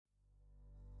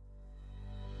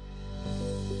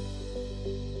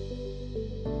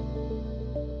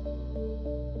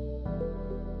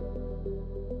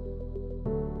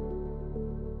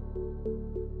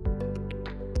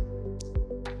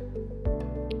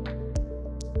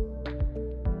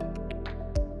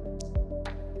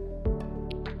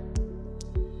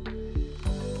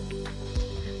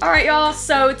Alright, y'all,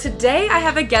 so today I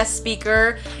have a guest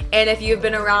speaker, and if you've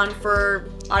been around for,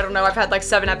 I don't know, I've had like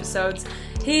 7 episodes,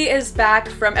 he is back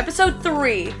from episode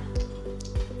 3.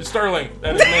 Sterling,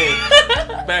 that is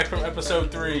me. Back from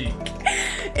episode 3.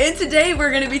 And today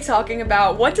we're going to be talking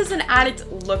about what does an addict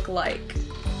look like?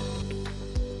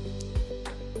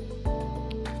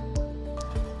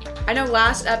 I know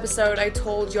last episode I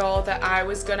told y'all that I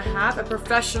was going to have a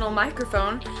professional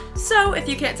microphone, so if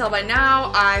you can't tell by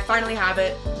now, I finally have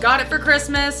it. Got it for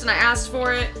Christmas, and I asked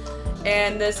for it,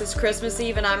 and this is Christmas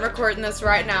Eve, and I'm recording this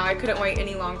right now. I couldn't wait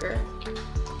any longer.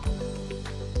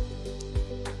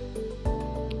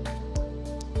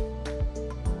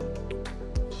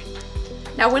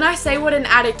 Now, when I say what an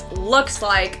addict looks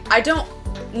like, I don't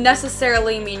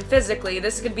necessarily mean physically.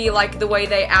 This could be like the way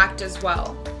they act as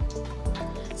well.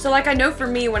 So like I know for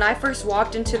me, when I first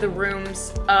walked into the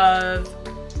rooms of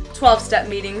 12-step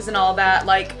meetings and all that,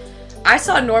 like I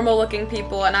saw normal looking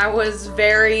people and I was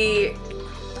very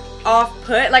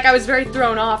off-put. Like I was very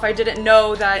thrown off. I didn't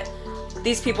know that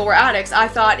these people were addicts. I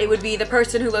thought it would be the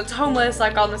person who looked homeless,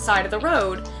 like on the side of the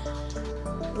road.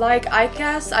 Like, I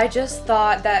guess I just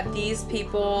thought that these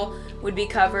people would be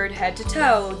covered head to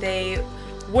toe. They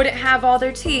wouldn't have all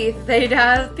their teeth. They'd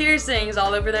have piercings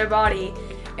all over their body.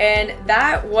 And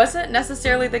that wasn't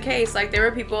necessarily the case. Like, there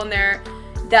were people in there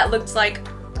that looked like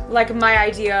my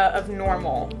idea of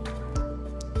normal.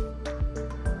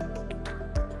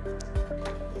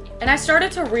 And I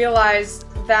started to realize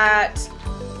that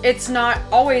it's not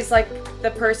always like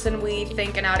the person we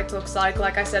think an addict looks like.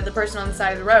 Like I said, the person on the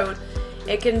side of the road.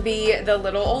 It can be the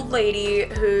little old lady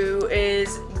who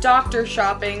is doctor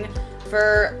shopping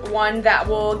for one that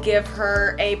will give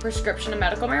her a prescription of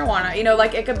medical marijuana. You know,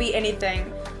 like it could be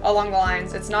anything along the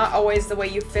lines. It's not always the way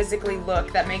you physically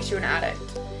look that makes you an addict.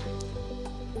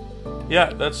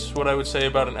 Yeah, that's what I would say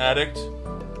about an addict.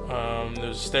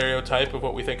 There's a stereotype of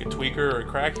what we think a tweaker or a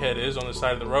crackhead is on the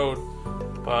side of the road.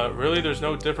 But really, there's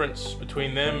no difference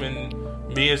between them and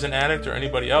me as an addict or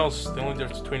anybody else. The only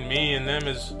difference between me and them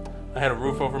is I had a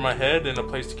roof over my head and a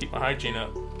place to keep my hygiene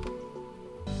up.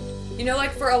 You know,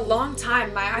 like for a long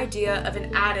time, my idea of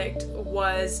an addict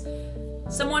was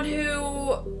someone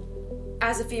who,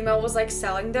 as a female, was like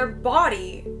selling their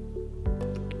body.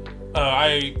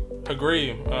 I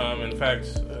agree. In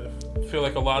fact, I feel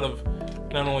like a lot of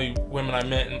not only women I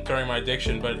met during my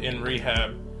addiction, but in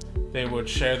rehab, they would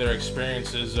share their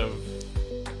experiences of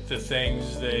the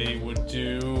things they would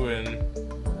do and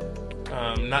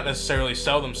not necessarily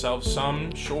sell themselves.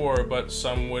 Some, sure, but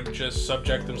some would just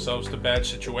subject themselves to bad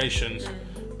situations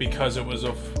because it was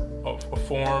a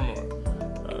form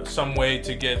or some way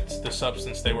to get the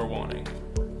substance they were wanting.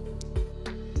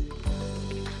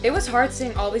 It was hard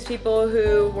seeing all these people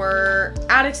who were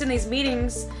addicts in these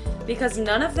meetings because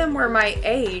none of them were my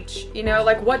age. You know,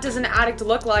 like what does an addict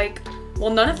look like? Well,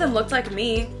 none of them looked like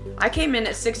me. I came in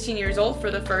at 16 years old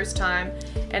for the first time,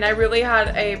 and I really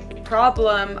had a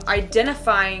problem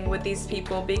identifying with these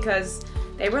people because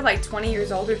they were like 20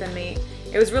 years older than me.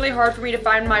 It was really hard for me to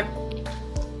find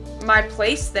my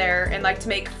place there and like to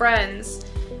make friends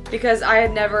because I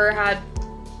had never had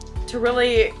to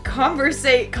really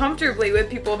conversate comfortably with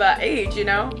people that age, you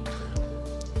know?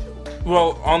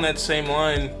 Well, on that same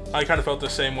line, I kind of felt the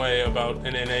same way about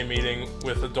an NA meeting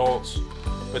with adults,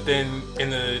 but then in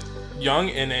the young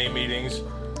NA meetings,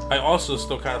 I also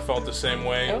still kind of felt the same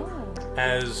way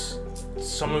as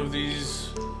some of these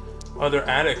other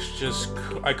addicts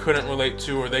I couldn't relate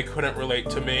to, or they couldn't relate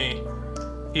to me,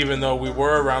 even though we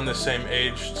were around the same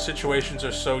age. Situations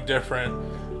are so different,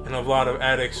 and a lot of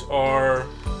addicts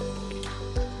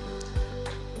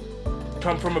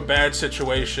come from a bad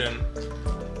situation,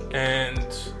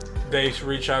 and they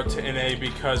reach out to NA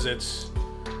because it's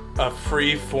a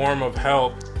free form of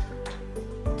help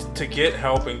to get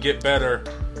help and get better.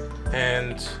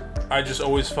 And I just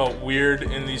always felt weird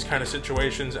in these kind of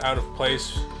situations, out of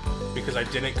place, because I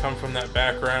didn't come from that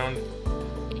background.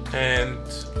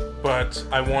 But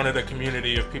I wanted a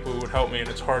community of people who would help me, and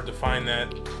it's hard to find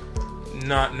that,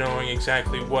 not knowing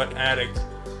exactly who an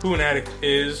addict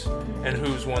is and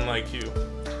who's one like you.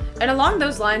 And along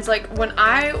those lines, like when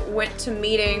I went to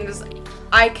meetings,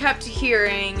 I kept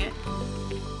hearing,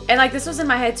 and like this was in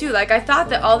my head too, like I thought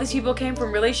that all these people came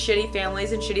from really shitty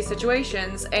families and shitty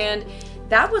situations, and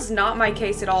that was not my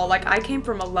case at all. Like I came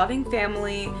from a loving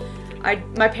family.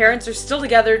 My parents are still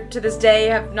together to this day,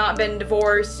 have not been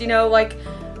divorced, you know, like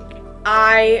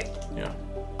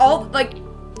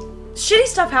shitty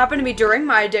stuff happened to me during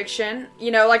my addiction,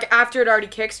 you know, like after it already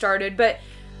kickstarted, but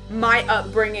my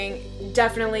upbringing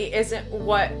definitely isn't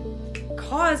what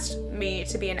caused me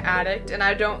to be an addict, and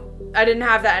I didn't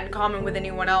have that in common with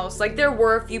anyone else. Like, there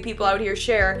were a few people I would hear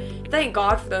share, thank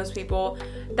God for those people,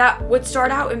 that would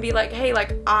start out and be like, hey,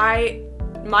 like,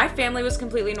 my family was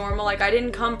completely normal. Like, I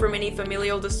didn't come from any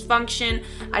familial dysfunction.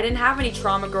 I didn't have any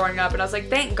trauma growing up. And I was like,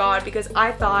 thank God, because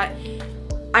I thought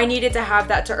I needed to have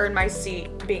that to earn my seat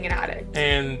being an addict.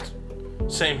 And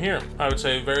same here. I would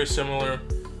say very similar.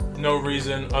 No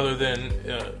reason other than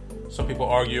some people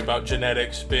argue about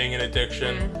genetics being an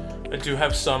addiction. I do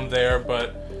have some there,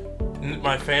 but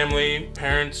my family,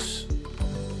 parents,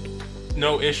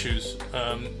 no issues.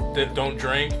 They don't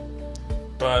drink,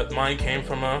 but mine came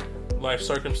from a life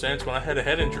circumstance when I had a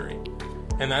head injury.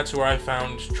 And that's where I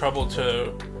found trouble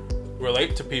to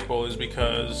relate to people, is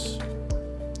because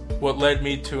what led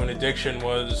me to an addiction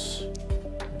was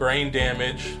brain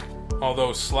damage,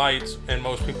 although slight, and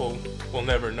most people will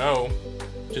never know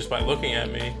just by looking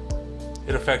at me.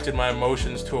 It affected my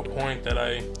emotions to a point that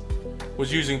I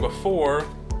was using before,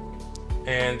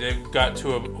 and it got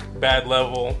to a bad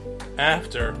level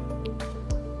after.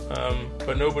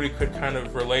 But nobody could kind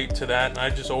of relate to that, and I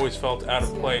just always felt out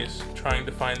of place trying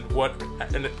to find what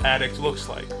an addict looks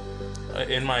like.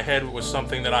 In my head, it was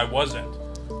something that I wasn't,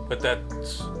 but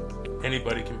that's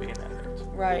anybody can be an addict.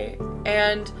 Right.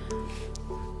 And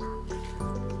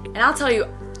I'll tell you,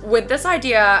 with this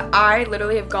idea, I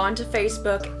literally have gone to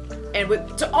Facebook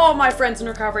and to all my friends in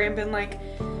recovery and been like,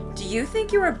 do you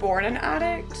think you were born an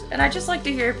addict? And I just like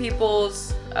to hear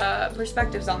people's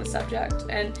perspectives on the subject.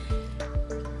 And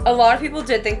a lot of people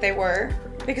did think they were,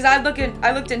 because I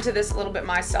looked into this a little bit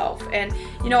myself. And,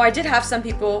 you know, I did have some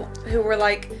people who were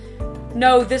like,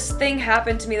 no, this thing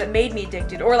happened to me that made me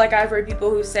addicted. Or like I've heard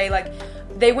people who say like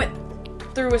they went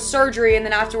through a surgery and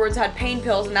then afterwards had pain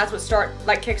pills, and that's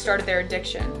what kick-started their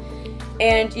addiction.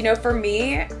 And, you know, for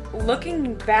me,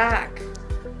 looking back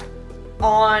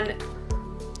on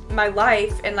my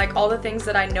life and like all the things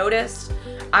that I noticed,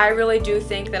 I really do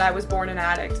think that I was born an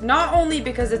addict. Not only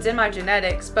because it's in my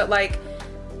genetics, but like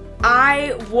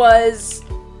I was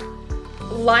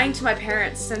lying to my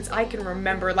parents since I can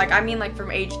remember. Like, I mean, like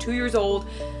from age 2 years old,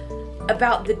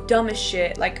 about the dumbest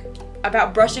shit, like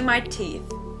about brushing my teeth.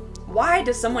 Why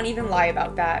does someone even lie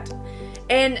about that?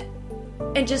 And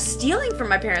just stealing from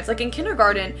my parents. Like in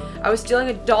kindergarten, I was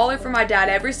stealing $1 from my dad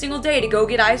every single day to go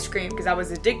get ice cream because I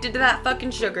was addicted to that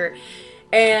fucking sugar.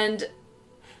 And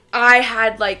I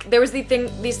had like, there was these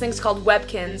things called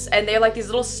Webkins, and they're like these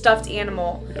little stuffed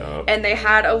animal. Yep. And they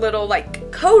had a little like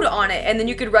code on it, and then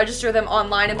you could register them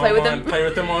online and play with them. Play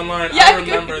with them online. Yeah, I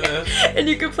remember this. And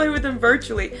you could play with them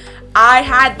virtually. I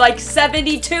had like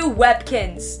 72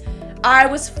 Webkins. I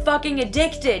was fucking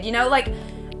addicted, you know, like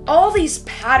all these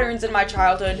patterns in my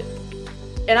childhood.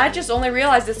 And I just only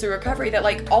realized this through recovery, that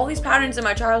like all these patterns in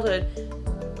my childhood,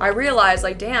 I realized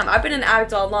like, damn, I've been an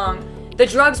addict all along. The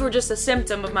drugs were just a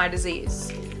symptom of my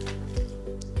disease.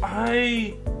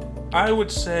 I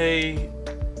would say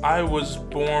I was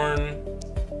born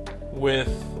with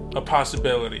a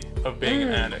possibility of being an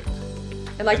addict.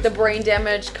 And like the brain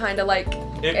damage kind of like,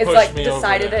 it's like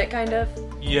decided it kind of?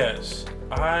 Yes.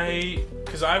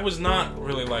 Because I was not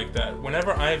really like that.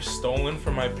 Whenever I've stolen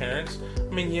from my parents,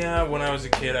 I mean, yeah, when I was a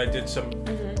kid, I did some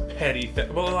petty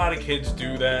thing. Well, a lot of kids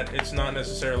do that. It's not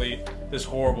necessarily this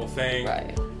horrible thing.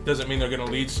 Right. Doesn't mean they're going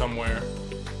to lead somewhere.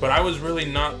 But I was really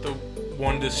not the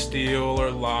one to steal or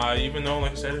lie, even though,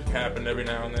 like I said, it happened every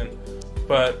now and then.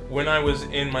 But when I was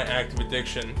in my active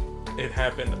addiction, it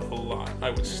happened a lot. I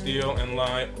would steal and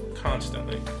lie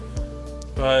constantly.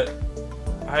 But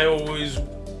I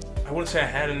wouldn't say I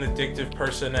had an addictive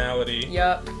personality.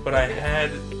 Yep. But I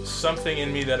had something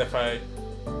in me that if I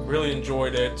really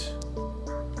enjoyed it,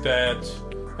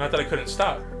 not that I couldn't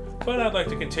stop, but I'd like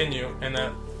to continue, and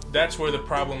that's where the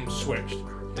problem switched.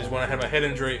 Is when I had my head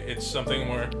injury, it's something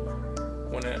where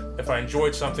if I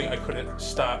enjoyed something, I couldn't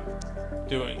stop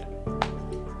doing it.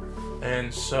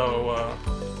 And so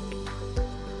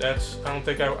I don't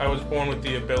think I was born with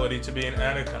the ability to be an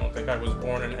addict. I don't think I was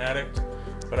born an addict.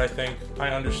 But I think I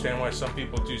understand why some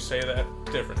people do say that.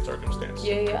 Different circumstances,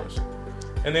 of course.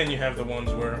 And then you have the ones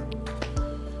where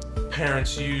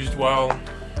parents used while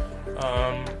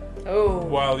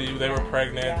they were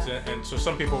pregnant, and so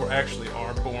some people actually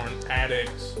are born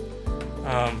addicts.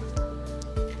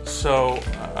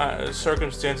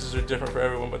 Circumstances are different for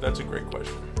everyone, but that's a great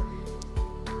question.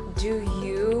 Do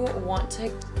you want to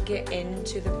get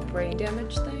into the brain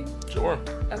damage thing? Sure.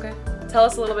 Okay. Tell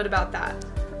us a little bit about that.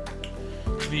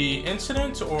 The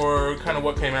incident, or kind of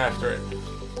what came after it?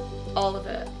 All of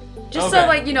it. Just so,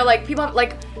 like, you know, like people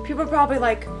are probably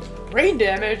like, brain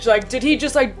damage. Like, did he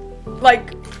just like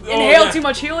inhale too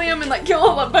much helium and like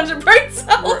kill a bunch of brain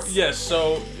cells. Yes,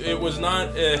 so it was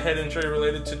not a head injury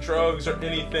related to drugs or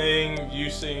anything.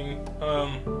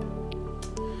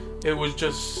 It was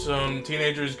just some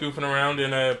teenagers goofing around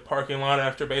in a parking lot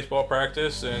after baseball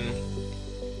practice and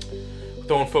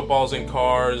throwing footballs in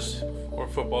cars, or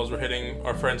footballs were hitting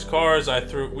our friends' cars.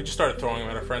 We just started throwing them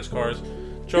at our friends' cars.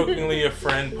 Jokingly, a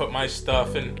friend put my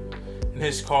stuff in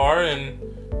his car and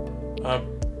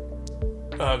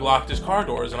locked his car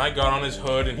doors, and I got on his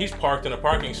hood, and he's parked in a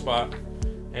parking spot,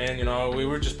 and we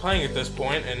were just playing at this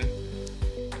point, and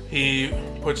he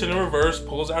puts it in reverse,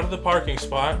 pulls out of the parking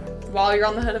spot while you're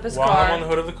on the hood of his car. While I'm on the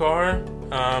hood of the car.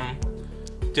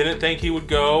 Didn't think he would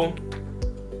go,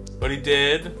 but he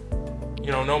did.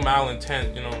 No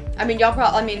malintent.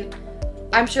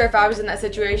 I'm sure if I was in that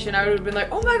situation, I would have been like,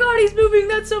 "Oh my God, he's moving!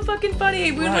 That's so fucking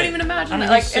funny!" We wouldn't even imagine that,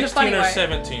 like in a funny way.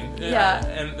 16 or 17. Yeah,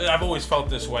 and I've always felt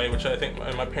this way, which I think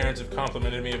my parents have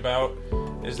complimented me about,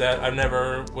 is that I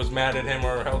never was mad at him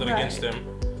or held it against him.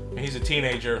 He's a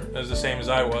teenager, as the same as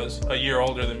I was, a year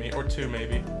older than me, or two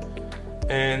maybe.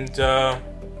 And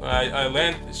I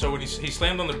landed. So when he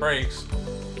slammed on the brakes,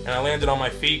 and I landed on my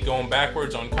feet, going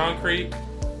backwards on concrete.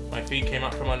 My feet came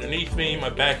out from underneath me, my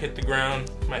back hit the ground,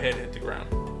 my head hit the ground.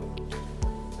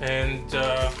 And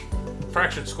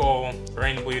fractured skull,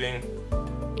 brain bleeding,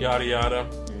 yada yada.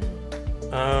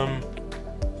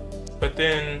 But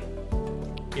then,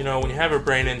 when you have a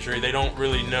brain injury, they don't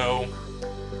really know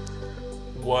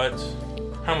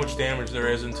how much damage there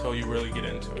is until you really get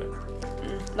into it.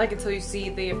 Like until you see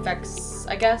the effects,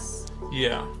 I guess?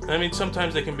 Yeah.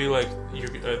 Sometimes they can be like,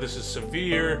 this is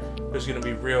severe, there's going to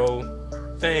be real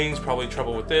things, probably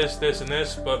trouble with this, and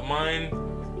this, but mine,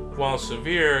 while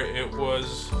severe, it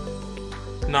was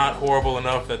not horrible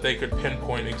enough that they could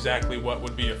pinpoint exactly what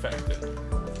would be affected.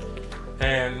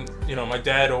 And, my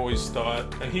dad always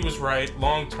thought, and he was right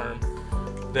long term,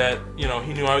 that,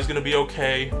 he knew I was going to be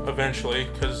okay eventually,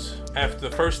 because after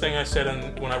the first thing I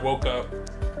said when I woke up,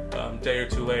 a day or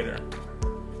two later,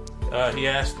 he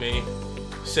asked me,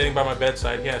 sitting by my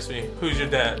bedside, he asked me, "Who's your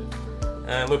dad?"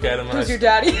 And I look at him and Who's your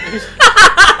daddy?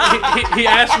 he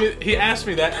asked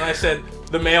me that, and I said,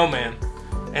 "The mailman."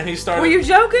 And he started. Were you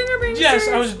joking or being serious? Yes,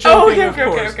 I was joking. Okay, of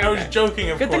course. okay. I was joking,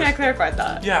 of course. Good thing I clarified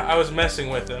that. Yeah, I was messing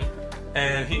with him,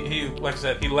 and he like I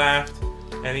said, he laughed,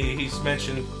 and he's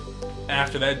mentioned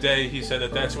after that day, he said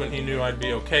that's when he knew I'd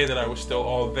be okay, that I was still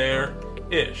all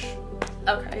there-ish.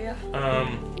 Okay, yeah.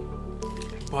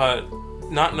 But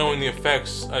not knowing the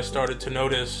effects, I started to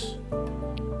notice.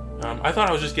 I thought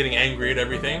I was just getting angry at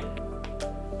everything.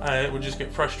 I would just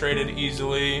get frustrated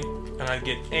easily, and I'd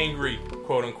get angry,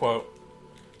 quote unquote.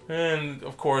 And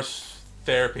of course,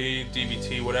 therapy,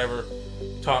 DBT, whatever,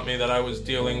 taught me that I was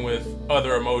dealing with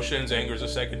other emotions. Anger is a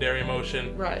secondary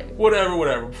emotion. Right.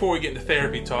 Whatever. Before we get into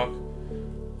therapy talk,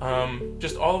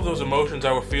 just all of those emotions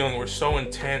I was feeling were so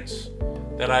intense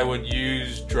that I would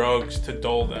use drugs to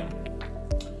dull them.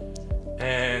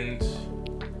 And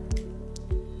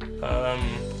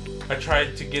I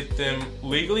tried to get them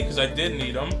legally because I did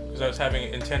need them because I was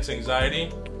having intense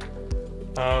anxiety.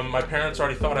 My parents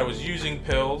already thought I was using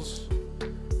pills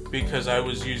because I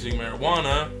was using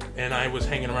marijuana and I was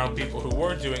hanging around people who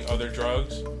were doing other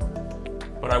drugs,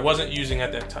 but I wasn't using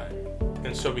at that time.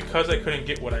 And so because I couldn't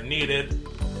get what I needed,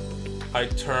 I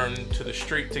turned to the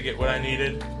street to get what I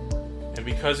needed. And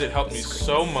because it helped me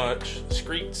so much,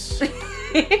 streets,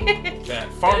 that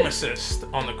pharmacist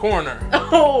on the corner.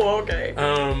 Oh, okay.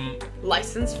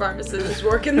 Licensed pharmacists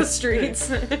work in the streets.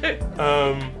 It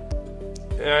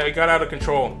got out of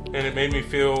control, and it made me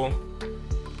feel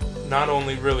not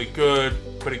only really good,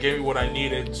 but it gave me what I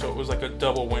needed, so it was like a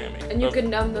double whammy. And you could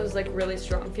numb those like really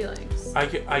strong feelings. I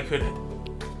could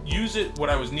use it what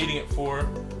I was needing it for,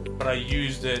 but I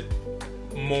used it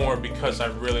more because I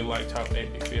really liked how it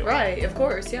made me feel. Right, of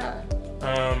course, yeah.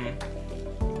 And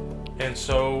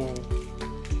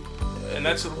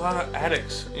that's a lot of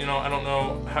addicts. I don't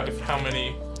know how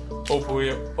many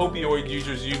opioid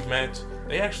users you've met.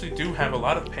 They actually do have a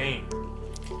lot of pain.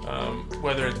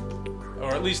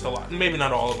 Or at least a lot. Maybe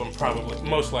not all of them, probably.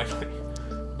 Most likely.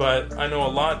 But I know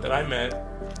a lot that I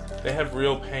met, they have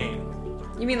real pain.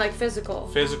 You mean like physical?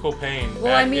 Physical pain.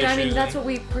 Well, I mean that's what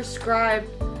we prescribe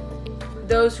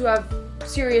those who have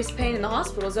serious pain in the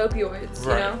hospitals, opioids,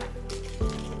 right.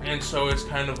 And so it's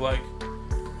kind of like,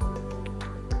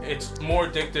 it's more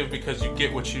addictive because you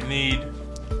get what you need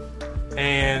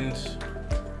and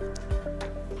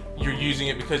you're using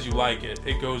it because you like it.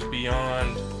 It goes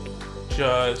beyond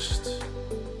just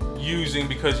using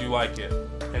because you like it.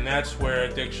 And that's where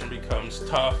addiction becomes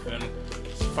tough and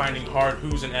finding hard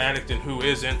who's an addict and who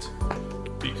isn't.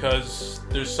 because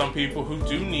there's some people who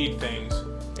do need things,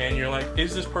 and you're like,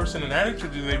 is this person an addict, or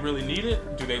do they really need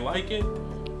it? Do they like it?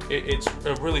 It's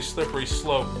a really slippery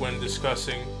slope when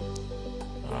discussing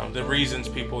the reasons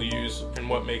people use and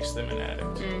what makes them an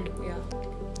addict. Yeah.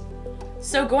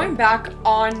 So going back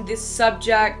on this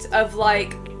subject of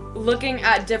like looking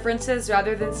at differences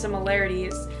rather than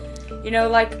similarities, you know,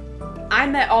 like I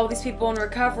met all these people in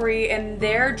recovery and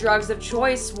their drugs of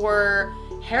choice were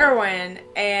heroin,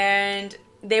 and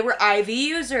they were IV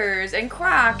users and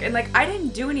crack, and like I didn't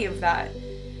do any of that.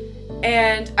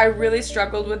 And I really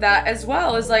struggled with that as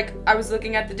well, as like I was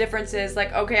looking at the differences,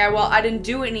 like, okay, well, I didn't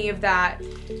do any of that.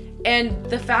 And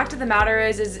the fact of the matter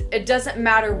is it doesn't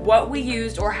matter what we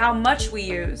used or how much we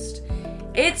used.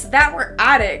 It's that we're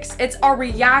addicts. It's our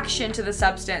reaction to the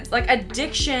substance. Like,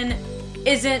 addiction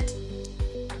isn't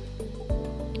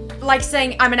like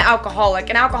saying I'm an alcoholic.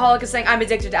 An alcoholic is saying I'm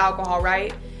addicted to alcohol,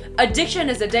 right? Addiction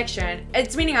is addiction.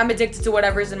 It's meaning I'm addicted to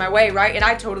whatever's in my way, right? And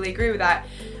I totally agree with that.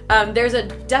 There's a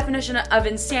definition of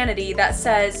insanity that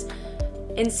says,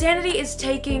 insanity is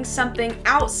taking something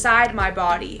outside my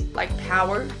body, like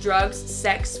power, drugs,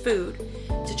 sex, food,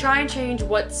 to try and change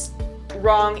what's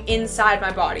wrong inside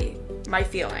my body, my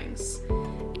feelings.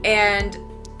 And,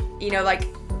 you know, like,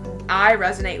 I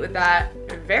resonate with that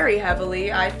very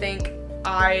heavily. I think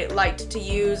I liked to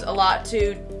use a lot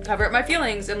to cover up my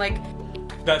feelings, and like...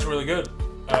 That's really good.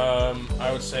 I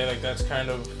would say, like, that's kind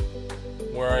of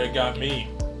where it got me,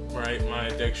 right? My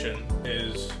addiction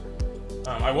is...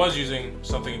 I was using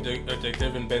something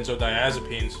addictive in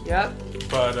benzodiazepines. Yep.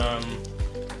 But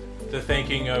the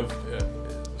thinking of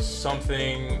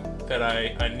something that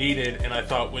I needed and I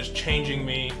thought was changing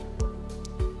me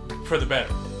for the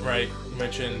better, right? You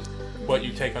mentioned what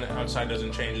you take on the outside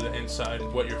doesn't change the inside,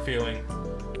 what you're feeling.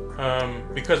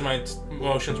 Because my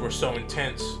emotions were so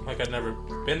intense, like I'd never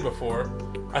been before,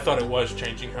 I thought it was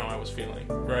changing how I was feeling,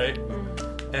 right?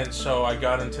 And so I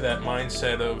got into that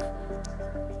mindset of,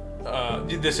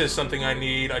 this is something I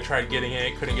need. I tried getting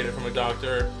it, couldn't get it from a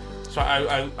doctor. So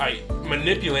I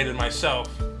manipulated myself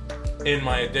in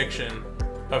my addiction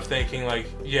of thinking like,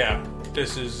 yeah,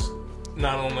 this is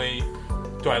not only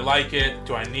do I like it,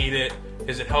 do I need it,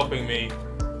 is it helping me?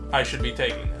 I should be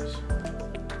taking this.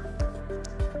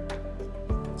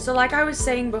 So like I was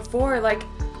saying before, like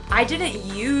I didn't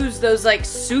use those like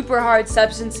super hard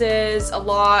substances a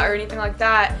lot or anything like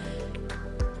that.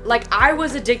 Like I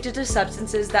was addicted to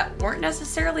substances that weren't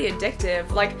necessarily addictive.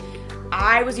 Like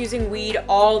I was using weed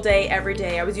all day, every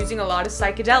day. I was using a lot of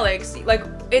psychedelics. Like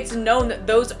it's known that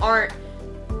those aren't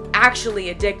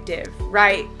actually addictive,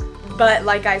 right? But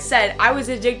like I said, I was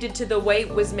addicted to the way it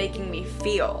was making me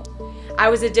feel. I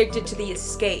was addicted to the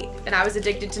escape, and I was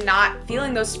addicted to not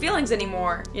feeling those feelings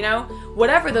anymore, you know?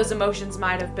 Whatever those emotions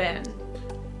might have been.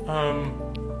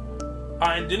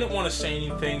 I didn't want to say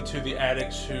anything to the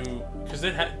addicts who, because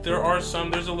there are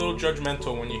some, there's a little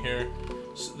judgmental when you hear,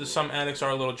 some addicts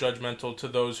are a little judgmental to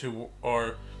those who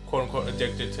are quote-unquote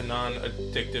addicted to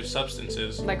non-addictive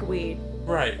substances. Like weed.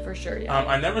 Right. For sure, yeah.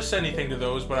 I never said anything to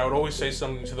those, but I would always say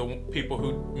something to the people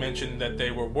who mentioned that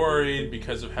they were worried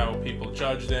because of how people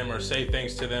judge them or say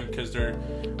things to them because they're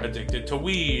addicted to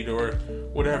weed or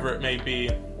whatever it may be.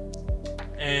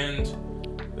 And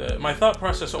my thought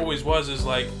process always is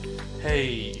like,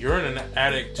 hey, you're an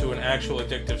addict to an actual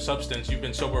addictive substance. You've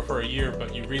been sober for a year,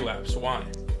 but you relapse. Why?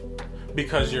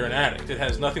 Because you're an addict. It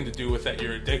has nothing to do with that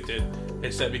you're addicted.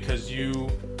 It's that because you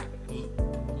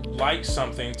like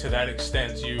something to that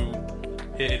extent,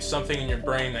 it's something in your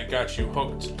brain that got you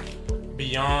hooked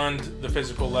beyond the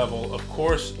physical level. Of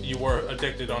course, you were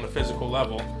addicted on a physical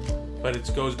level, but it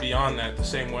goes beyond that. The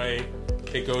same way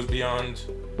it goes beyond,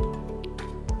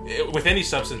 with any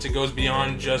substance, it goes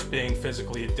beyond just being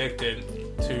physically addicted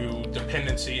to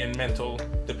dependency and mental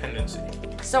dependency.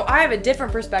 So I have a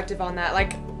different perspective on that.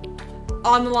 Like,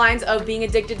 on the lines of being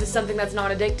addicted to something that's not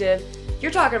addictive,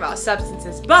 you're talking about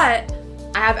substances, but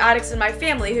I have addicts in my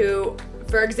family who,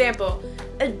 for example,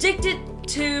 addicted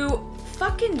to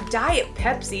fucking Diet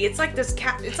Pepsi. It's like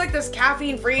this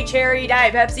caffeine-free cherry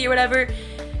Diet Pepsi or whatever.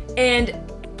 And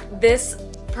this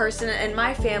person in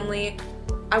my family,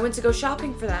 I went to go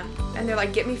shopping for them, and they're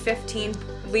like, "Get me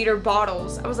 15-liter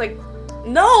bottles." I was like,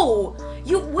 "No,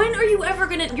 when are you ever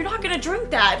gonna? You're not gonna drink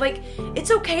that. Like,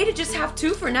 it's okay to just have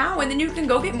 2 for now, and then you can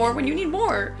go get more when you need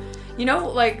more. You know,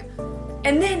 like."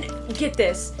 And then get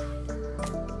this.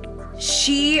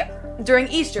 She, during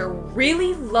Easter,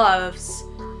 really loves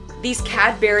these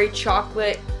Cadbury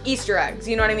chocolate Easter eggs,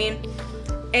 you know what I mean?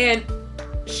 And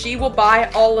she will buy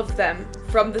all of them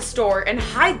from the store and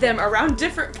hide them around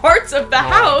different parts of the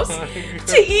house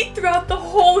to eat throughout the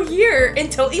whole year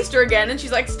until Easter again. And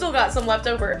she's like, still got some left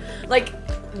over. Like,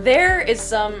 there is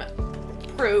some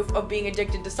proof of being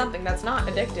addicted to something that's not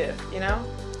addictive, you know?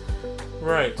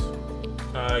 Right.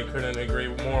 I couldn't agree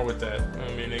more with that.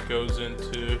 I mean, it goes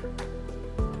into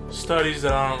studies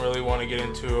that I don't really want to get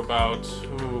into about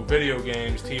video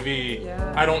games, TV.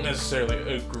 Yeah. I don't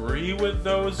necessarily agree with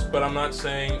those, but I'm not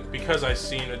saying because I've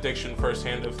seen addiction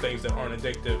firsthand of things that aren't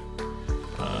addictive.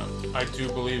 I do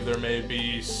believe there may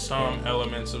be some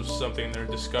elements of something they're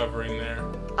discovering there.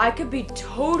 I could be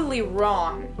totally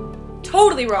wrong,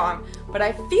 but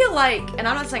I feel like, and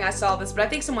I'm not saying I saw this, but I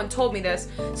think someone told me this.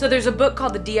 So there's a book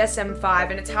called the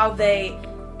DSM-5, and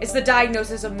it's the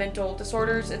diagnosis of mental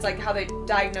disorders. It's like how they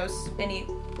diagnose any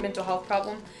mental health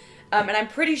problem. And I'm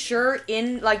pretty sure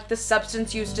in like the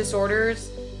substance use disorders,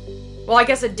 well, I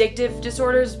guess addictive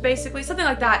disorders, basically, something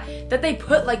like that they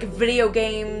put like video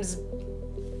game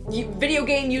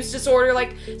use disorder,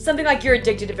 like something like you're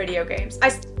addicted to video games.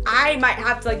 I might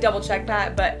have to like double check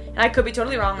that, and I could be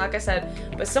totally wrong, like I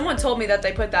said, but someone told me that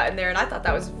they put that in there, and I thought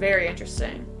that was very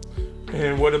interesting.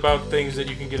 And what about things that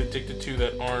you can get addicted to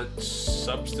that aren't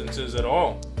substances at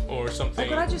all, or something?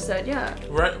 Like what I just said, yeah.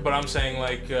 Right, but I'm saying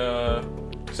like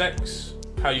sex,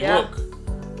 how you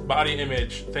look, body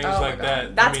image, things like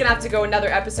that. That's gonna have to go another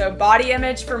episode. Body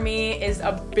image for me is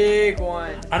a big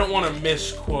one. I don't want to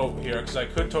misquote here because I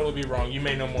could totally be wrong. You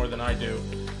may know more than I do.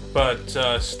 But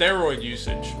steroid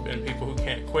usage and people who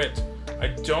can't quit. I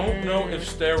don't know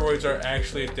if steroids are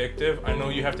actually addictive. I know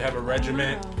you have to have a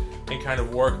regimen and kind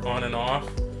of work on and off.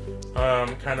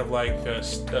 Kind of like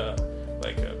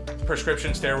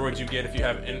prescription steroids you get if you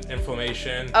have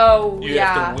inflammation. You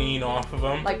have to wean off of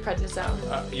them. Like prednisone.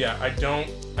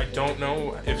 I don't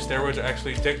know if steroids are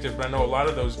actually addictive, but I know a lot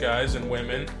of those guys and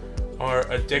women are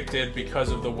addicted because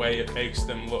of the way it makes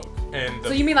them look. And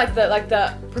so you mean like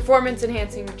the performance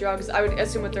enhancing drugs? I would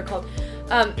assume what they're called.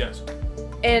 Yes.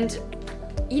 And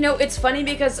you know, it's funny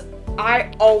because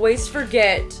I always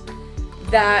forget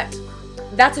that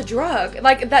that's a drug.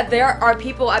 Like that there are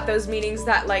people at those meetings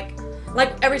that like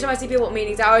every time I see people at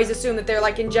meetings, I always assume that they're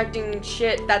like injecting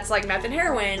shit that's like meth and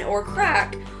heroin or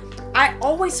crack. I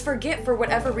always forget for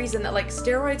whatever reason that like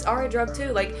steroids are a drug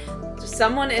too. Like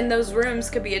someone in those rooms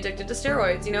could be addicted to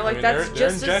steroids, you know, like they're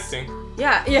injecting.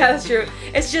 Yeah, that's true.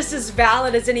 It's just as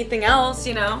valid as anything else,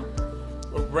 you know.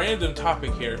 A random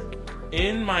topic here.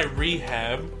 In my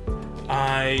rehab,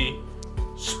 I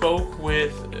spoke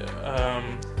with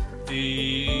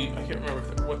I can't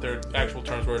remember what their actual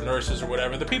terms were, nurses or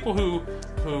whatever, the people who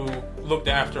looked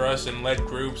after us and led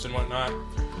groups and whatnot.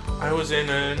 I was in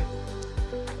an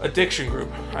addiction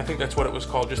group. I think that's what it was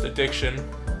called, just addiction.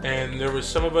 And there was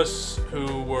some of us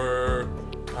who were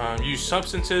used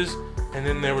substances, and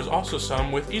then there was also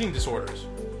some with eating disorders.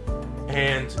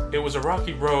 And it was a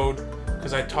rocky road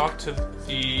because I talked to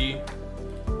the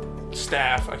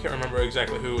staff. I can't remember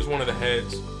exactly who. It was one of the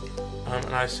heads.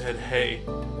 And I said, hey,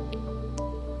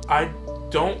 I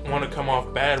don't want to come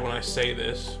off bad when I say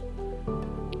this,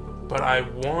 but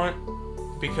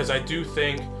because I do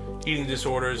think eating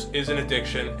disorders is an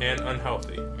addiction and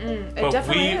unhealthy. It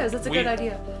definitely is. That's a good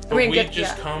idea.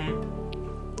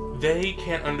 They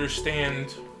can't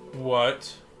understand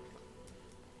what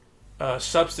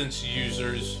substance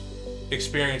users'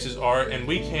 experiences are, and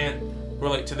we can't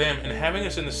relate to them. And having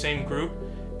us in the same group,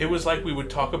 it was like we would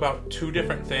talk about two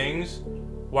different things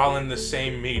while in the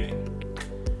same meeting.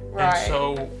 Right. And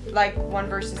so, like one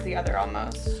versus the other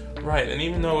almost. Right, and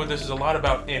even though this is a lot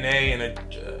about NA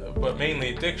but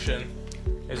mainly addiction,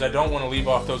 is I don't want to leave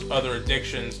off those other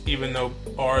addictions, even though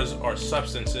ours are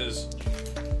substances.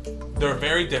 They're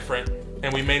very different,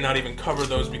 and we may not even cover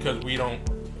those because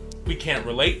we can't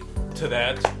relate to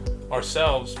that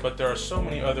ourselves, but there are so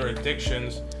many other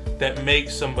addictions that make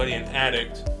somebody an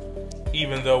addict,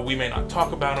 even though we may not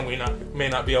talk about them, we may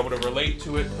not be able to relate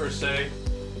to it per se.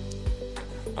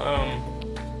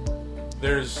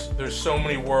 There's so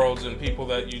many worlds and people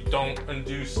that you don't and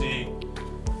do see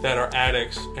that are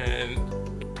addicts, and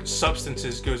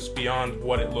substances goes beyond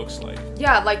what it looks like.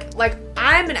 Yeah, like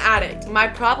I'm an addict. My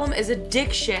problem is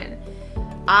addiction.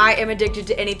 I am addicted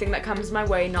to anything that comes my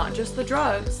way, not just the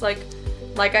drugs. Like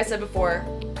I said before,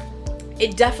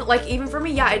 it definitely, like even for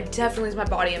me, yeah, it definitely is my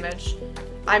body image.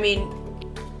 I mean,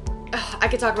 I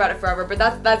could talk about it forever, but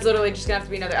that's literally just gonna have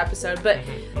to be another episode. But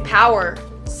power,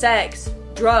 sex,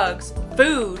 drugs,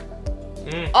 food,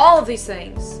 all of these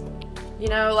things, you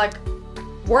know, like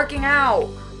working out,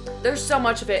 there's so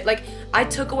much of it. Like I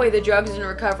took away the drugs in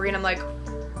recovery and I'm like,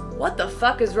 what the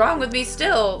fuck is wrong with me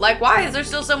still? Like, why is there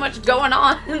still so much going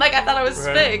on? Like, I thought I was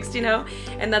fixed, you know?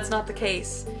 And that's not the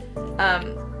case.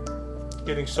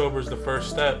 Getting sober is the first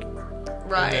step.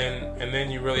 Right. And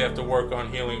then you really have to work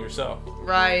on healing yourself.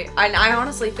 Right. And I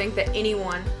honestly think that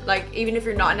anyone, like, even if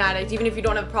you're not an addict, even if you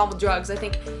don't have a problem with drugs, I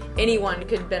think anyone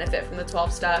could benefit from the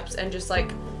 12 steps and just,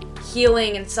 like,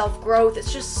 healing and self-growth.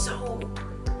 It's just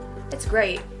it's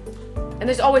great. And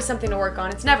there's always something to work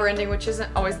on. It's never ending, which isn't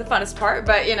always the funnest part,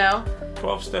 but, you know.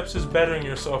 12 steps is bettering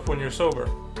yourself when you're sober.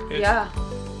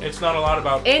 It's not a lot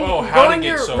about, and how to get growing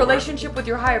your sober. relationship with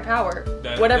your higher power,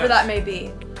 whatever that may be.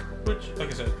 Which, like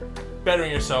I said,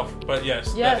 bettering yourself, but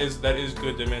yes. that is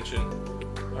good to mention.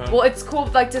 Well, it's cool,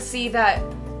 like, to see that,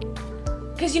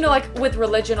 because, you know, like, with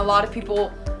religion, a lot of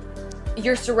people,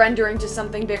 you're surrendering to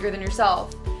something bigger than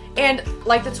yourself. And,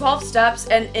 like, the 12 steps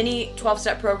and any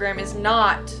 12-step program is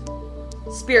not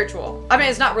spiritual. I mean,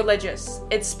 it's not religious.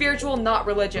 It's spiritual, not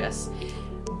religious.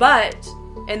 But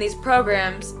in these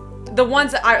programs, the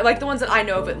ones that I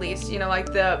know of, at least, you know, like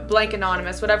the Blank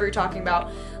Anonymous, whatever you're talking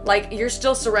about, like, you're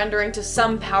still surrendering to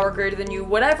some power greater than you,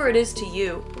 whatever it is to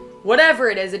you. Whatever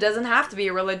it is, it doesn't have to be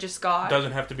a religious god. It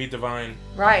doesn't have to be divine.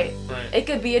 Right. It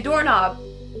could be a doorknob.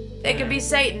 It could be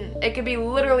Satan. It could be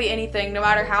literally anything, no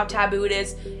matter how taboo it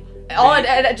is.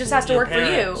 It just has to work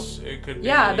parents, for you. It could be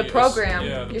the program, the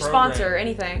your program, sponsor,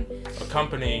 anything. A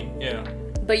company,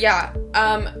 But yeah,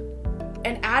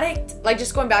 an addict, like,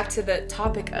 just going back to the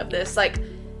topic of this, like,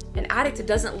 an addict, it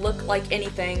doesn't look like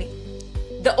anything.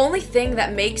 The only thing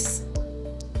that makes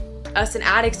us an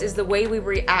addict is the way we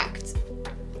react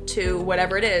to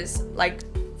whatever it is. Like,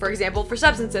 for example, for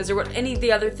substances or any of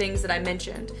the other things that I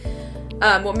mentioned.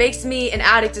 What makes me an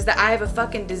addict is that I have a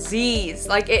fucking disease.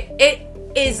 Like, it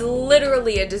is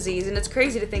literally a disease, and it's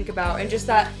crazy to think about. And just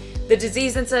that the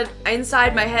disease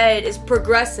inside my head is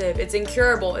progressive, it's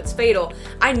incurable, it's fatal.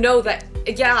 I know that,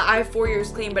 I have 4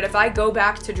 years clean, but if I go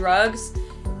back to drugs,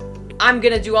 I'm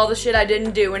gonna do all the shit I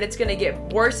didn't do, and it's gonna get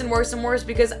worse and worse and worse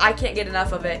because I can't get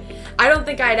enough of it. I don't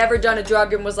think I had ever done a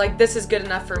drug and was like, this is good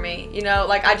enough for me. You know,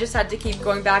 like, I just had to keep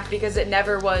going back because it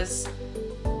never was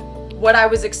what I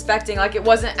was expecting. Like, it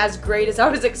wasn't as great as I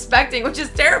was expecting, which is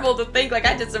terrible to think. Like,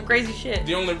 I did some crazy shit.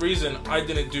 The only reason I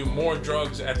didn't do more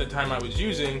drugs at the time I was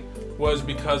using was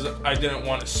because I didn't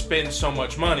want to spend so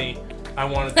much money. I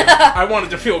wanted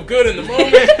to feel good in the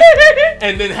moment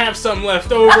and then have some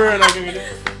left over, and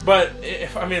but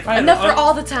if I had enough for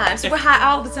all the time, super high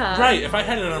all the time. Right, if I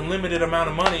had an unlimited amount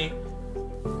of money,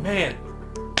 man.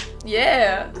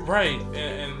 Yeah. Right,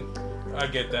 and I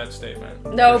get that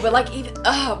statement. No, but like, even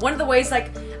one of the ways,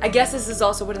 like, I guess this is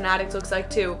also what an addict looks like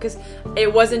too, because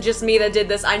it wasn't just me that did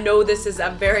this. I know this is a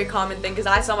very common thing because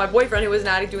I saw my boyfriend who was an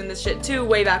addict doing this shit too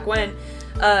way back when,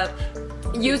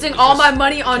 using all my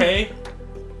money on. K?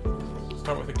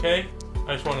 Start with a K.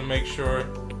 I just want to make sure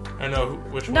I know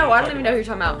which one. No, I don't even know who you're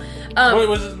talking about. What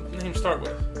was his name start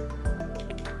with?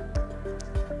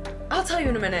 I'll tell you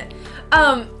in a minute.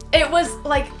 It was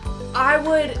like I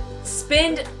would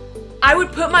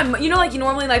put my, you know, like, you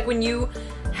normally, like, when you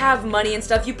have money and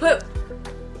stuff, you put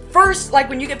first, like,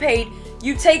 when you get paid,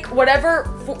 you take whatever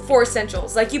for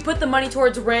essentials. Like, you put the money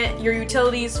towards rent, your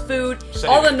utilities, food, savings.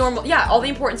 All the normal, all the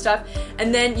important stuff.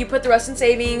 And then you put the rest in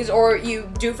savings, or you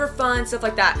do for fun, stuff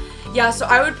like that. Yeah, so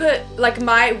I would put, like,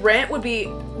 my rent would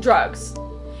be drugs.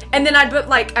 And then I'd be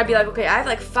like, okay, I have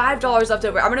like $5 left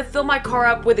over. I'm gonna fill my car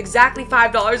up with exactly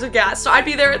 $5 of gas. So I'd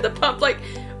be there at the pump, like,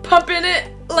 pumping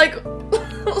it, like,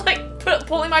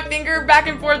 pulling my finger back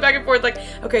and forth, like,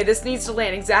 okay, this needs to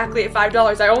land exactly at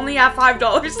 $5. I only have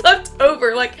 $5 left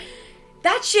over. Like,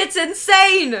 that shit's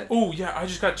insane. Oh, yeah, I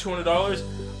just got $200.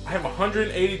 I have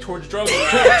 $180 towards drugs,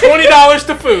 $20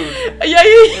 to food.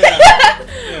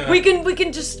 Yeah. We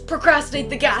can just procrastinate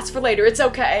the gas for later. It's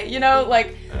okay, you know,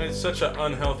 like. It's such an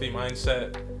unhealthy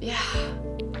mindset. Yeah,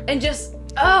 and just,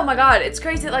 oh my god, it's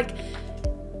crazy. Like,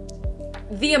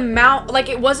 the amount, like,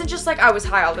 it wasn't just like I was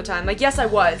high all the time. Like, yes, I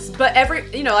was, but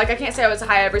like, I can't say I was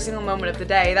high every single moment of the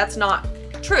day. That's not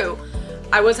true.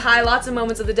 I was high lots of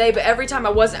moments of the day, but every time I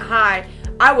wasn't high,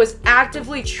 I was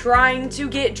actively trying to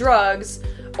get drugs,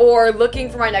 or looking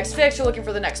for my next fix, or looking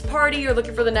for the next party, or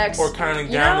looking for the next, or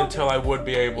counting down until I would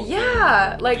be able to.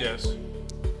 Yeah, like, yes.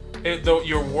 Though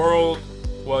your world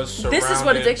was surrounded. This is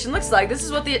what addiction looks like. This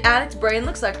is what the addict's brain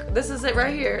looks like. This is it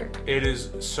right here. It is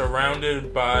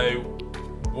surrounded by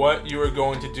what you are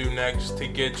going to do next to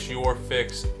get your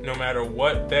fix, no matter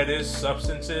what that is.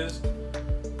 Substances,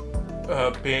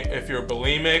 if you're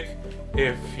bulimic,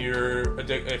 if you're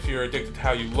addicted to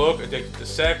how you look, addicted to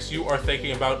sex, you are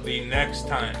thinking about the next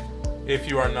time, if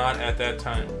you are not at that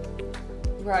time.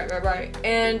 Right.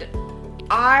 And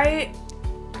I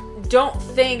don't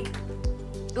think,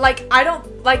 like, I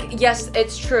don't, like, yes,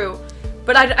 it's true,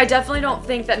 but I definitely don't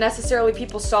think that necessarily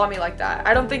people saw me like that.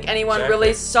 I don't think anyone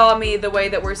really saw me the way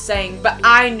that we're saying, but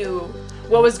I knew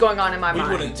what was going on in my mind.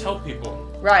 We wouldn't tell people.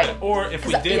 Right. Or if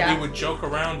we did, we would joke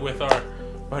around with our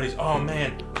buddies. Oh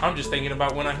man, I'm just thinking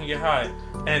about when I can get high.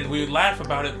 And we would laugh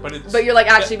about it, but it's... But you're, like,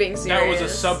 actually being serious. That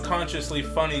was a subconsciously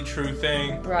funny, true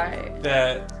thing. Right.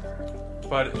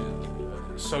 But...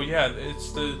 So, yeah,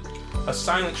 it's a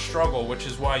silent struggle, which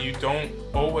is why you don't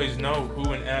always know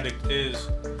who an addict is.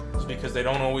 It's because they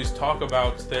don't always talk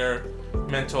about their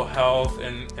mental health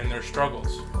and their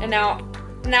struggles. And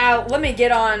now let me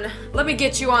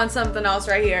get you on something else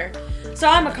right here. So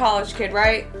I'm a college kid,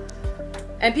 right?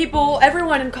 And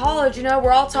everyone in college, you know,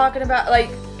 we're all talking about, like,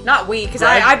 not we, because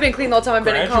I've been clean the whole time I've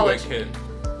been in college. Kid.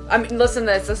 I mean, listen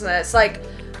to this. Like,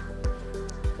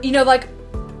 you know, like,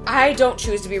 I don't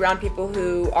choose to be around people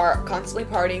who are constantly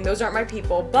partying. Those aren't my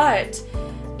people. But,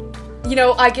 you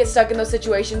know, I get stuck in those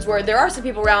situations where there are some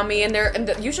people around me, and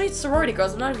usually it's sorority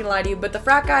girls. I'm not even gonna lie to you, but the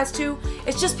frat guys too.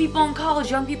 It's just people in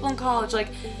college, young people in college. Like,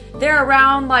 they're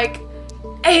around like,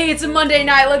 hey, it's a Monday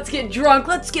night. Let's get drunk.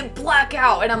 Let's get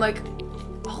blackout. And I'm like,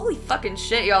 holy fucking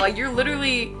shit, y'all. Like, you're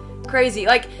literally crazy.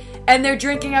 Like, and they're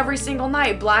drinking every single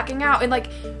night, blacking out, and like,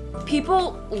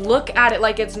 people look at it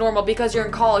like it's normal because you're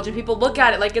in college, and people look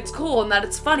at it like it's cool and that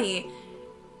it's funny,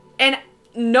 and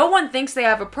no one thinks they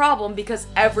have a problem because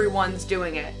everyone's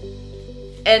doing it.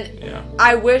 And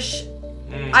I wish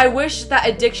that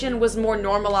addiction was more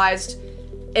normalized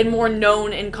and more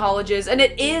known in colleges, and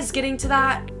it is getting to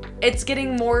that. It's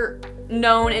getting more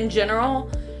known in general,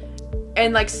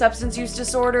 and like substance use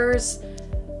disorders,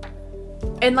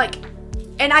 and like,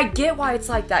 and I get why it's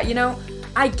like that, you know?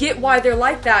 I get why they're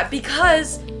like that,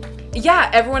 because, yeah,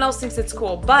 everyone else thinks it's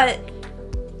cool, but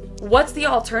what's the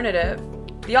alternative?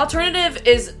 The alternative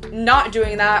is not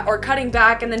doing that, or cutting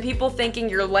back, and then people thinking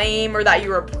you're lame, or that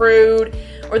you're a prude,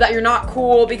 or that you're not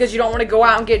cool because you don't want to go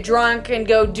out and get drunk and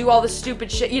go do all this stupid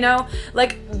shit, you know?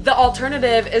 Like, the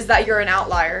alternative is that you're an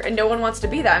outlier, and no one wants to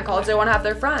be that in college. They want to have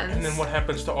their friends. And then what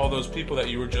happens to all those people that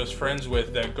you were just friends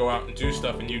with that go out and do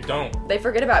stuff and you don't? They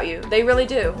forget about you. They really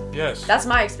do. Yes. That's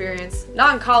my experience.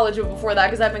 Not in college, but before that,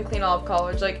 because I've been clean all of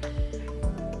college. Like,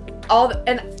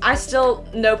 and I still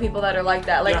know people that are like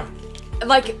that. Like,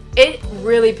 like, it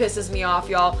really pisses me off,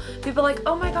 y'all. People are like,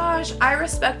 oh my gosh, I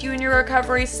respect you in your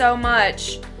recovery so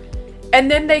much. And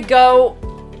then they go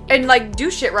and, like,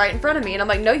 do shit right in front of me. And I'm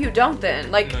like, no, you don't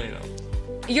then. Like, no, you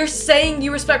don't. You're saying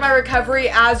you respect my recovery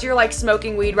as you're, like,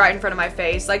 smoking weed right in front of my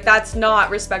face. Like, that's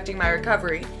not respecting my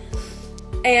recovery.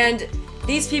 And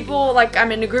these people, like,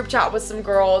 I'm in a group chat with some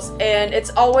girls, and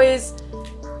it's always,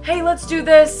 hey, let's do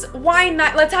this wine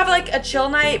night. Let's have, like, a chill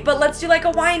night, but let's do, like,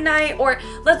 a wine night, or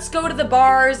let's go to the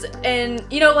bars. And,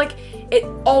 you know, like, it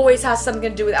always has something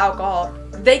to do with alcohol.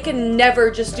 They can never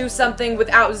just do something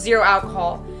without zero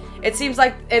alcohol. It seems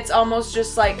like it's almost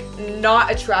just, like,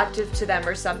 not attractive to them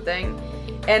or something.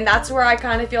 And that's where I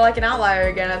kind of feel like an outlier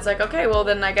again. It's like, okay, well,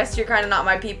 then I guess you're kind of not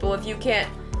my people if you can't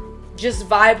just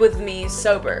vibe with me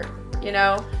sober, you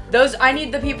know? I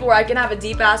need the people where I can have a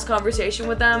deep-ass conversation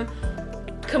with them,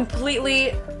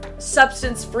 completely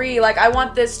substance-free. Like, I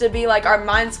want this to be, like, our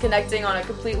minds connecting on a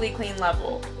completely clean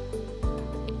level.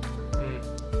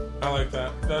 I like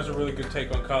that. That was a really good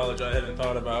take on college I hadn't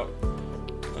thought about.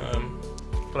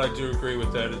 But I do agree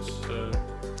with that.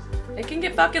 It can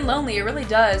get fucking lonely. It really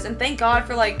does. And thank God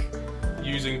for, like,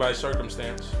 using by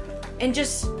circumstance. And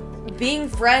just being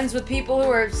friends with people who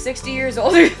are 60 years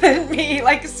older than me.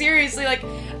 Like, seriously, like,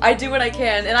 I do what I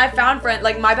can. And I found friends,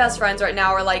 like, my best friends right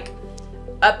now are, like,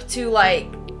 up to, like,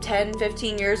 10,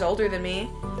 15 years older than me.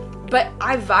 But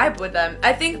I vibe with them.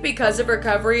 I think because of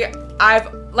recovery,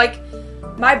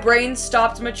 my brain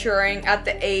stopped maturing at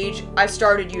the age I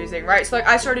started using, right? So, like,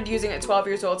 I started using at 12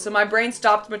 years old. So my brain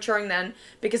stopped maturing then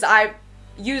because I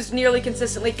used nearly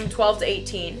consistently from 12 to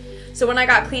 18. So when I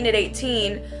got clean at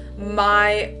 18,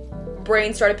 my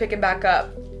brain started picking back up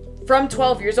from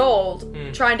 12 years old,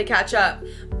 trying to catch up.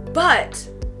 But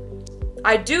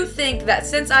I do think that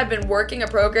since I've been working a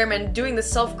program and doing the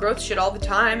self-growth shit all the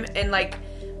time and, like,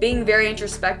 being very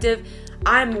introspective,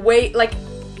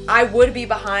 I would be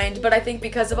behind, but I think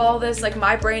because of all this, like,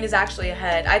 my brain is actually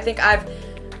ahead. I think I've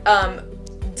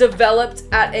developed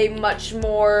at a much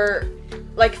more,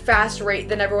 like, fast rate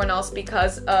than everyone else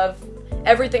because of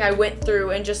everything I went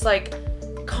through and just, like,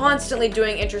 constantly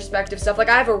doing introspective stuff. Like,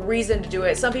 I have a reason to do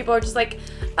it. Some people are just like,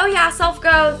 oh yeah,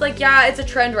 self-growth, like, yeah, it's a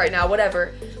trend right now,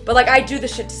 whatever. But, like, I do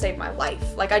this shit to save my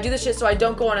life. Like, I do this shit so I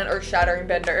don't go on an earth-shattering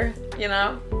bender, you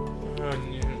know?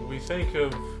 We think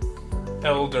of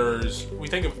elders, we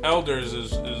think of elders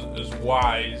as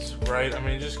wise, right? I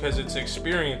mean, just because its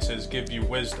experiences give you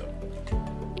wisdom.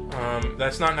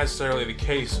 That's not necessarily the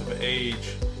case of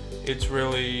age. It's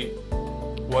really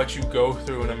what you go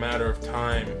through in a matter of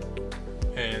time,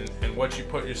 and what you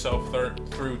put yourself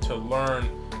through to learn,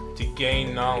 to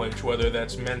gain knowledge, whether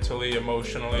that's mentally,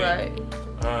 emotionally. Right.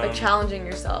 Like challenging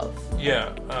yourself.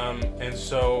 Yeah. And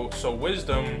so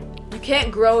wisdom. You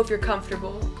can't grow if you're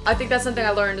comfortable. I think that's something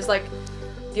I learned, is like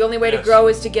the only way to grow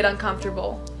is to get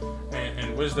uncomfortable.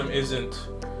 And wisdom isn't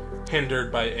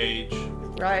hindered by age.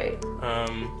 Right.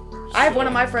 I have one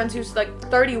of my friends who's like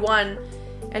 31,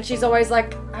 and she's always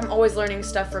like, I'm always learning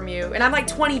stuff from you. And I'm like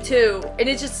 22, and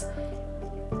it's just,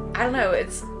 I don't know,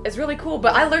 it's really cool.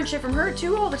 But I learn shit from her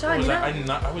too all the time.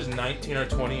 I was 19 or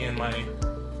 20 in my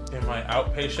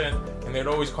outpatient, and they'd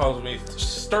always call me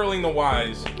Sterling the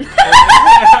Wise.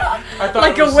 I thought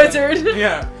like a wizard.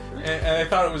 Yeah, and I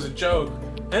thought it was a joke.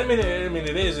 And I mean,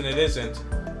 it is and it isn't.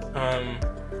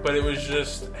 But it was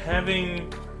just having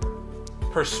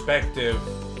perspective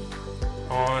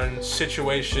on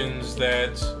situations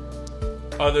that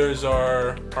others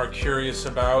are curious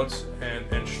about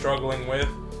and struggling with.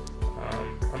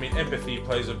 I mean, empathy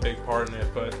plays a big part in it,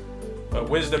 but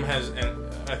wisdom has, and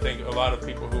I think a lot of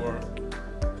people who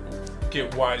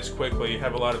get wise quickly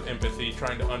have a lot of empathy,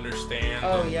 trying to understand.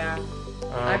 Oh yeah,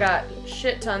 I got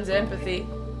shit tons of empathy.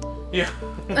 Yeah,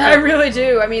 I really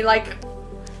do. I mean, like,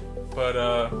 but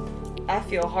I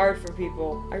feel hard for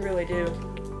people. I really do.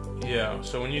 Yeah.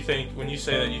 So when you say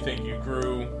that you think you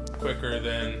grew quicker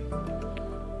than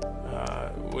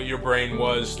what your brain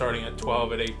was starting at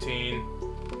 12, at 18.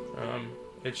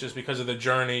 It's just because of the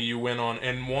journey you went on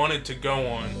and wanted to go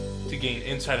on to gain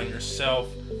insight on yourself,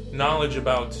 knowledge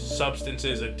about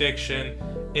substances, addiction,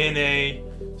 NA,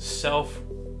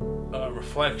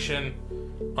 self-reflection,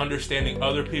 understanding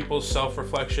other people's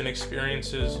self-reflection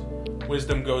experiences.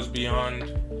 Wisdom goes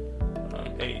beyond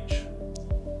age.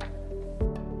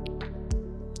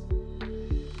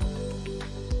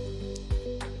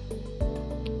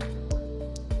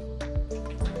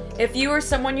 If you or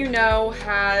someone you know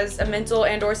has a mental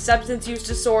and or substance use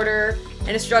disorder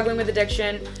and is struggling with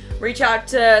addiction, reach out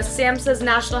to SAMHSA's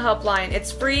National Helpline.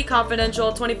 It's free,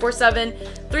 confidential, 24/7,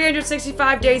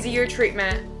 365 days a year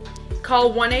treatment.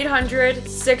 Call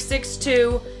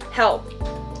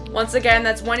 1-800-662-HELP. Once again,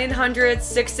 that's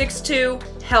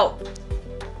 1-800-662-HELP.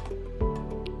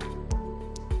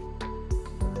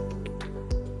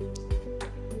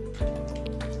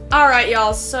 Alright,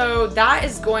 y'all, so that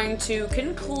is going to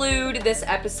conclude this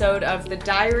episode of The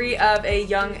Diary of a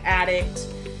Young Addict.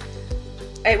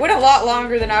 It went a lot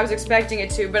longer than I was expecting it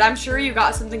to, but I'm sure you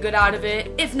got something good out of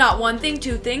it. If not one thing,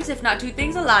 two things. If not two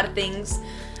things, a lot of things.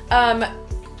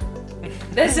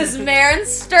 This is Maren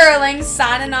Sterling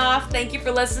signing off. Thank you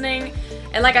for listening.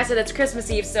 And like I said, it's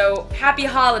Christmas Eve, so happy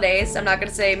holidays. I'm not going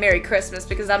to say Merry Christmas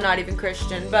because I'm not even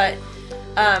Christian, but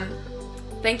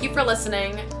thank you for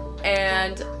listening,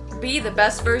 and be the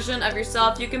best version of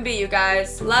yourself you can be, you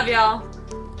guys. Love y'all.